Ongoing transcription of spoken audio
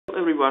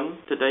everyone.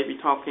 Today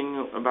we're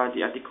talking about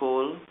the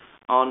article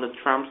on the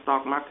Trump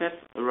stock market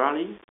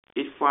rally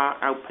is far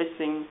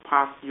outpacing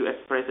past U.S.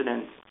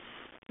 presidents.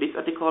 This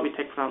article we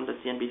take from the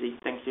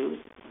CNBC. Thank you,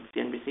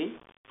 CNBC,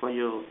 for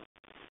your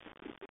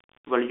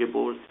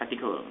valuable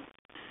article.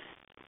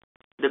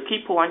 The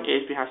key point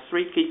is we have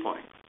three key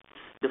points.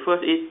 The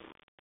first is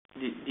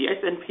the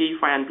S&P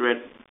 500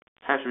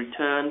 has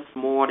returned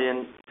more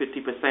than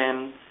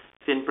 50%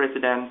 since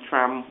President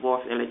Trump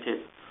was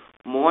elected,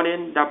 more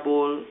than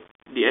double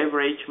the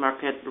average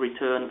market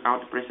return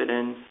of the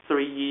presidents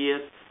 3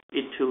 years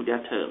into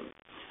their term,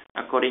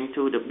 according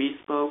to the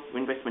Bespoke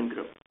Investment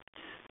Group.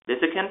 The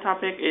second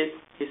topic is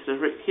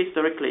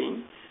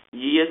historically,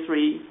 year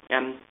 3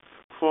 and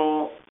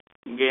 4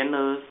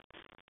 gainers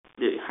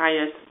the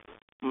highest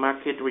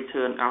market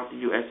return of the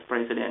U.S.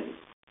 presidents.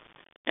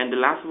 And the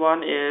last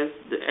one is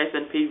the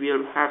S&P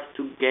will have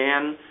to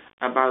gain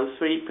about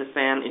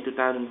 3% in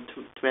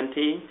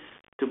 2020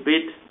 to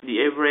beat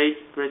the average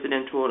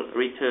presidential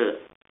return.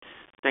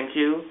 Thank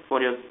you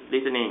for your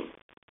listening.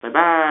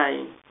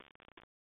 Bye-bye.